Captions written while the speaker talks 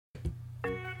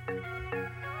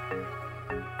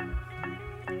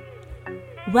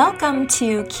Welcome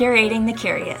to Curating the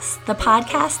Curious, the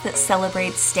podcast that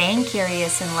celebrates staying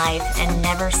curious in life and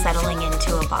never settling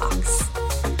into a box.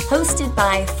 Hosted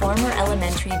by former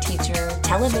elementary teacher,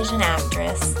 television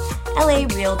actress, LA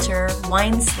realtor,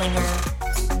 wine slinger,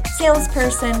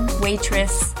 salesperson,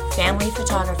 waitress, family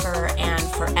photographer, and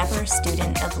forever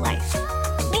student of life.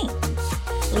 Me,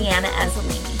 Leanna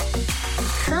Azzolini.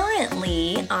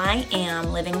 Currently, I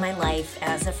am living my life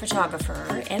as a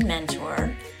photographer and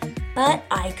mentor, but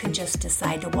I could just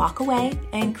decide to walk away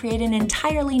and create an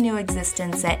entirely new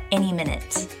existence at any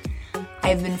minute.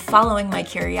 I've been following my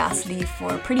curiosity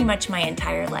for pretty much my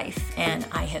entire life, and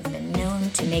I have been known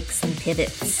to make some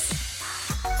pivots.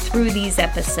 Through these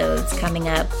episodes coming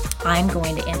up, I'm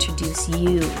going to introduce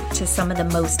you to some of the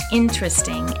most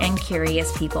interesting and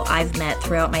curious people I've met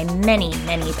throughout my many,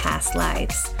 many past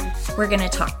lives. We're going to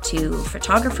talk to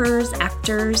photographers,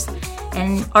 actors,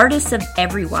 and artists of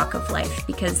every walk of life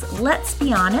because, let's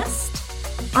be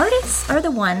honest, artists are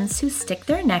the ones who stick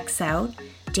their necks out,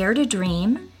 dare to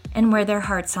dream, and wear their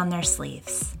hearts on their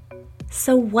sleeves.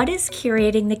 So what is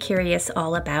Curating the Curious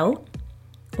all about?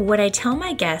 What I tell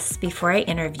my guests before I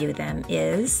interview them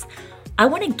is, I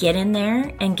want to get in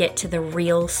there and get to the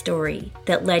real story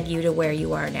that led you to where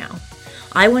you are now.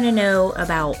 I want to know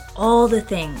about all the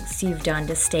things you've done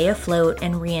to stay afloat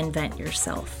and reinvent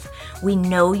yourself. We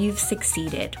know you've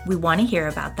succeeded. We want to hear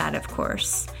about that, of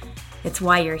course. It's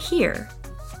why you're here.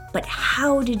 But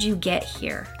how did you get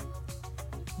here?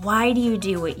 Why do you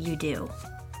do what you do?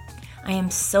 I am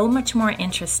so much more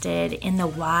interested in the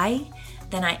why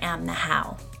than I am the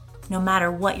how, no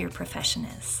matter what your profession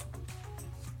is.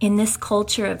 In this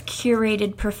culture of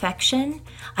curated perfection,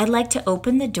 I'd like to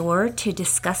open the door to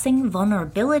discussing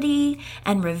vulnerability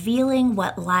and revealing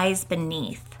what lies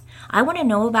beneath. I want to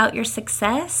know about your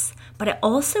success, but I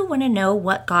also want to know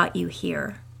what got you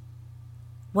here.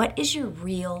 What is your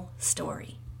real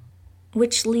story?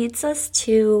 Which leads us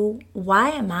to, why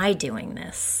am I doing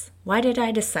this? Why did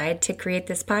I decide to create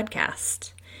this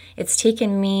podcast? It's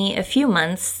taken me a few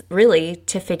months, really,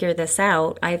 to figure this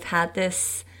out. I've had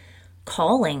this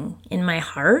calling in my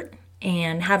heart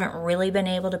and haven't really been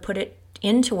able to put it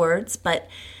into words, but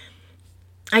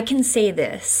I can say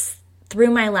this.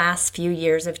 Through my last few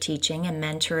years of teaching and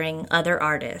mentoring other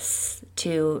artists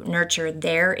to nurture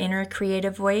their inner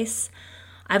creative voice,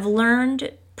 I've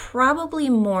learned probably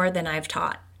more than I've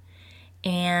taught.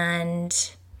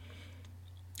 And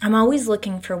I'm always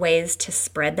looking for ways to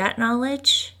spread that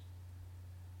knowledge.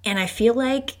 And I feel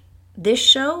like this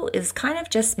show is kind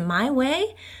of just my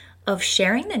way of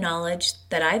sharing the knowledge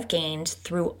that I've gained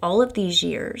through all of these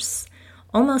years,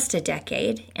 almost a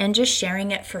decade, and just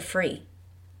sharing it for free.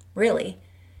 Really.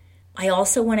 I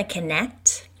also want to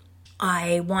connect.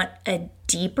 I want a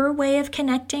deeper way of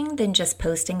connecting than just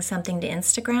posting something to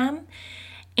Instagram.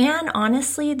 And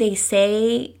honestly, they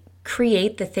say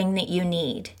create the thing that you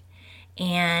need.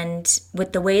 And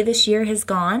with the way this year has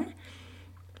gone,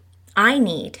 I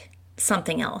need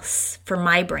something else for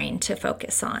my brain to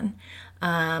focus on.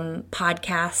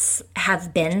 Podcasts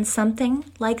have been something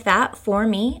like that for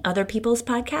me, other people's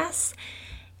podcasts.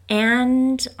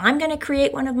 And I'm going to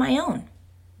create one of my own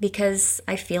because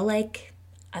I feel like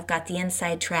I've got the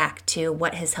inside track to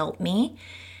what has helped me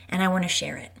and I want to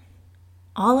share it.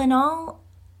 All in all,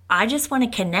 I just want to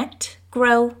connect,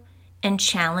 grow, and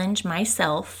challenge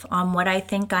myself on what I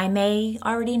think I may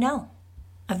already know.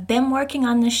 I've been working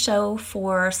on this show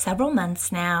for several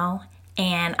months now,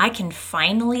 and I can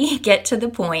finally get to the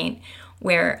point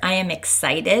where I am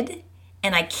excited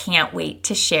and I can't wait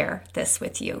to share this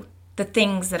with you. The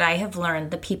things that I have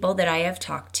learned, the people that I have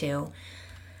talked to,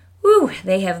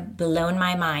 they have blown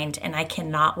my mind, and I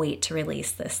cannot wait to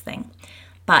release this thing.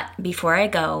 But before I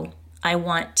go, I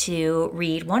want to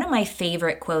read one of my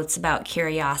favorite quotes about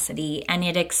curiosity, and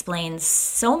it explains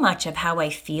so much of how I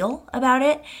feel about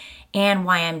it and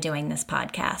why I'm doing this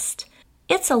podcast.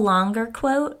 It's a longer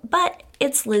quote, but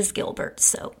it's Liz Gilbert,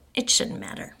 so it shouldn't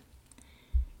matter.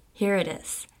 Here it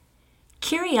is.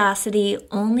 Curiosity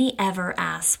only ever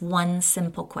asks one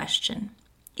simple question.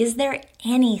 Is there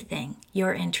anything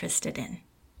you're interested in?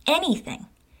 Anything,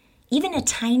 even a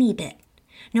tiny bit.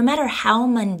 No matter how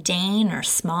mundane or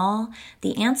small,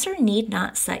 the answer need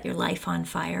not set your life on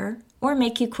fire or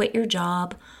make you quit your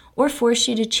job or force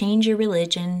you to change your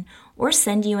religion or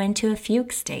send you into a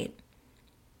fugue state.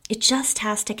 It just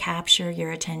has to capture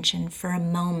your attention for a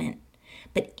moment.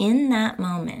 But in that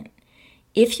moment,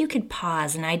 if you could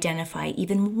pause and identify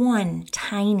even one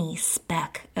tiny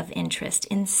speck of interest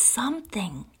in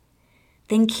something,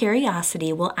 then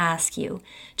curiosity will ask you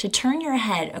to turn your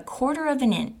head a quarter of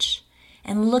an inch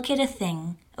and look at a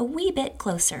thing a wee bit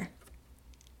closer.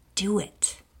 Do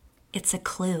it. It's a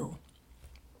clue.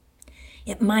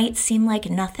 It might seem like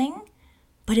nothing,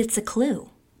 but it's a clue.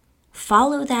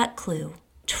 Follow that clue.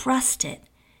 Trust it.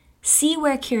 See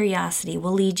where curiosity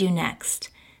will lead you next.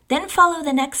 Then follow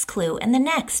the next clue and the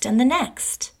next and the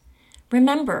next.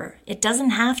 Remember, it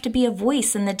doesn't have to be a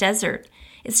voice in the desert.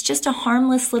 It's just a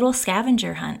harmless little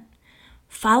scavenger hunt.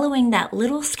 Following that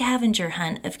little scavenger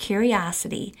hunt of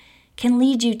curiosity can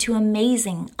lead you to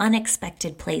amazing,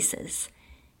 unexpected places.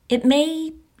 It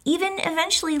may even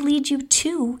eventually lead you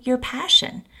to your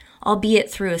passion, albeit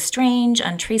through a strange,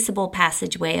 untraceable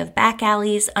passageway of back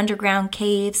alleys, underground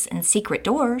caves, and secret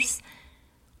doors.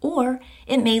 Or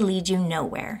it may lead you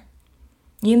nowhere.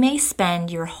 You may spend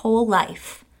your whole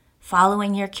life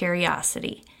following your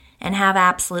curiosity and have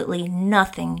absolutely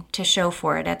nothing to show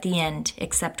for it at the end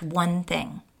except one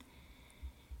thing.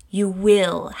 You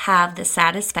will have the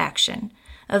satisfaction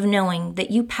of knowing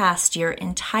that you passed your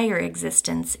entire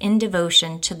existence in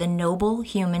devotion to the noble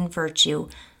human virtue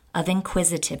of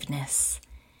inquisitiveness.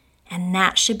 And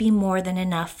that should be more than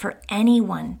enough for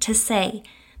anyone to say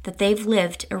that they've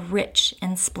lived a rich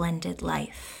and splendid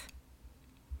life.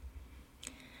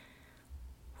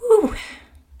 Whew,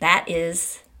 that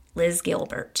is Liz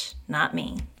Gilbert, not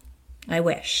me. I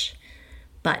wish.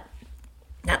 But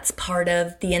that's part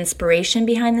of the inspiration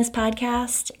behind this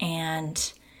podcast,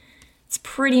 and it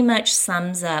pretty much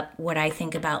sums up what I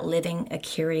think about living a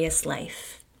curious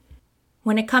life.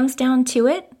 When it comes down to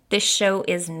it, this show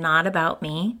is not about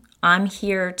me. I'm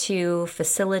here to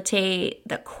facilitate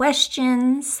the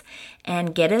questions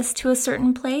and get us to a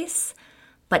certain place.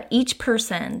 But each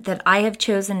person that I have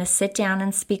chosen to sit down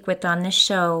and speak with on this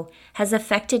show has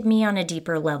affected me on a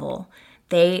deeper level.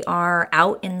 They are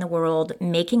out in the world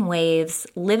making waves,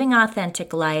 living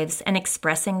authentic lives, and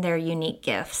expressing their unique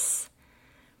gifts.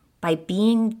 By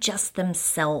being just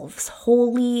themselves,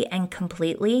 wholly and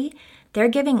completely, they're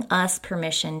giving us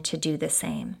permission to do the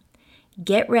same.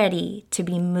 Get ready to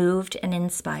be moved and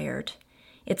inspired.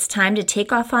 It's time to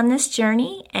take off on this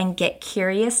journey and get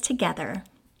curious together.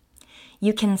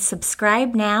 You can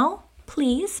subscribe now,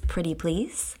 please, pretty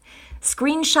please.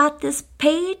 Screenshot this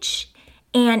page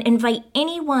and invite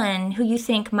anyone who you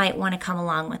think might want to come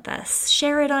along with us.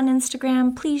 Share it on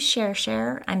Instagram. Please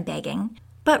share. I'm begging.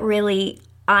 But really,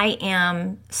 I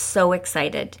am so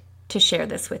excited to share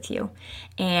this with you.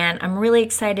 And I'm really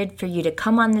excited for you to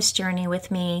come on this journey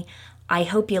with me. I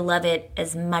hope you love it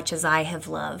as much as I have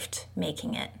loved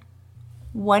making it.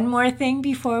 One more thing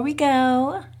before we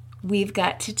go. We've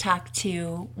got to talk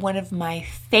to one of my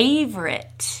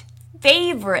favorite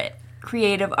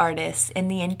creative artists in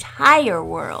the entire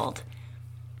world,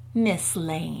 Miss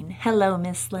Lane. Hello,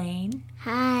 Miss Lane.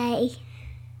 Hi.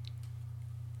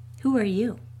 Who are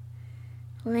you?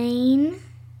 Lane.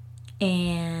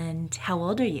 And how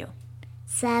old are you?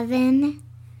 7.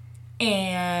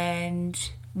 And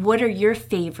what are your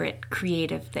favorite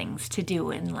creative things to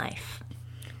do in life?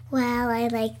 Well, I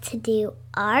like to do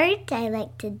art, I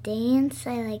like to dance,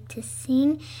 I like to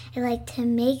sing, I like to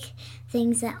make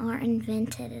things that aren't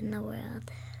invented in the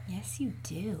world. Yes, you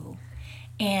do.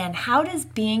 And how does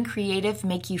being creative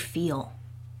make you feel?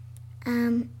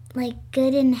 Like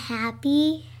good and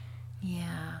happy.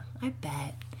 Yeah, I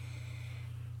bet.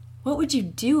 What would you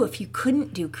do if you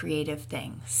couldn't do creative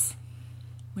things?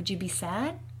 Would you be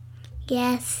sad?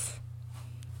 Yes.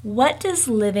 What does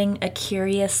living a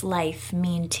curious life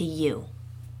mean to you?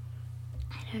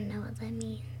 I don't know what that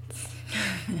means.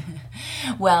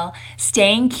 Well,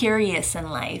 staying curious in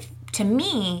life, to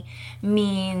me,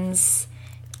 means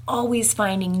always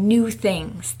finding new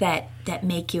things that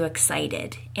make you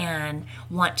excited and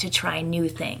want to try new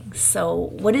things. So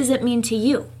what does it mean to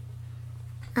you?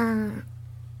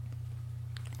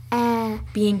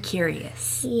 Being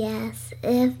curious. Yes,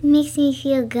 it makes me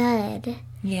feel good.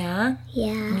 Yeah?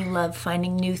 Yeah. And you love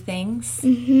finding new things?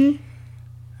 Mm-hmm.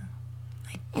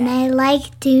 And I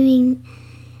like doing,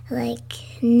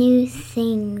 new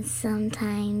things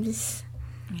sometimes.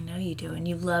 I know you do, and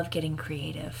you love getting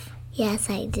creative. Yes,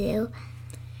 I do.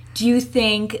 Do you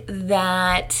think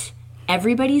that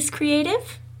everybody's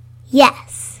creative?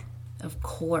 Yes. Of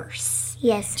course.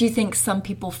 Yes. Do you think some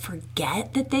people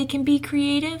forget that they can be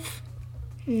creative?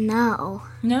 No.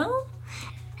 No?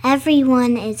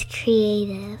 Everyone is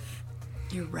creative.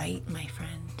 You're right, my friend.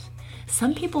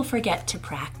 Some people forget to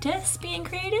practice being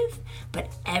creative,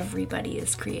 but everybody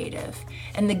is creative.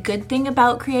 And the good thing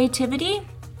about creativity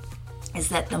is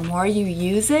that the more you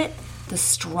use it, the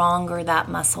stronger that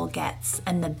muscle gets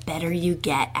and the better you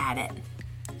get at it.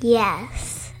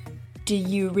 Yes. Do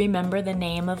you remember the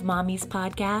name of Mommy's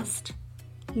podcast?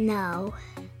 No.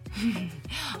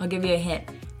 I'll give you a hint.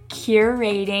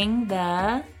 Curating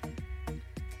the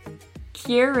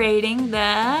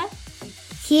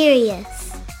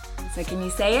curious. So can you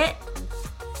say it?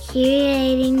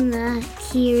 Curating the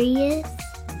curious.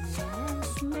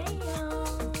 Yes,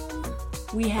 ma'am.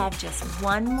 We have just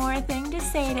one more thing to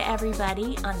say to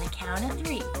everybody on the count of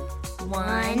 3.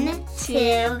 1,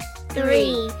 2,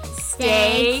 3.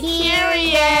 Stay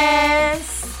curious.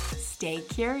 Stay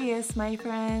curious, my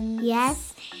friends.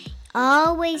 Yes.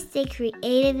 Always stay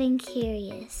creative and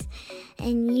curious,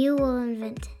 and you will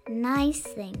invent nice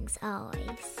things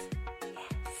always.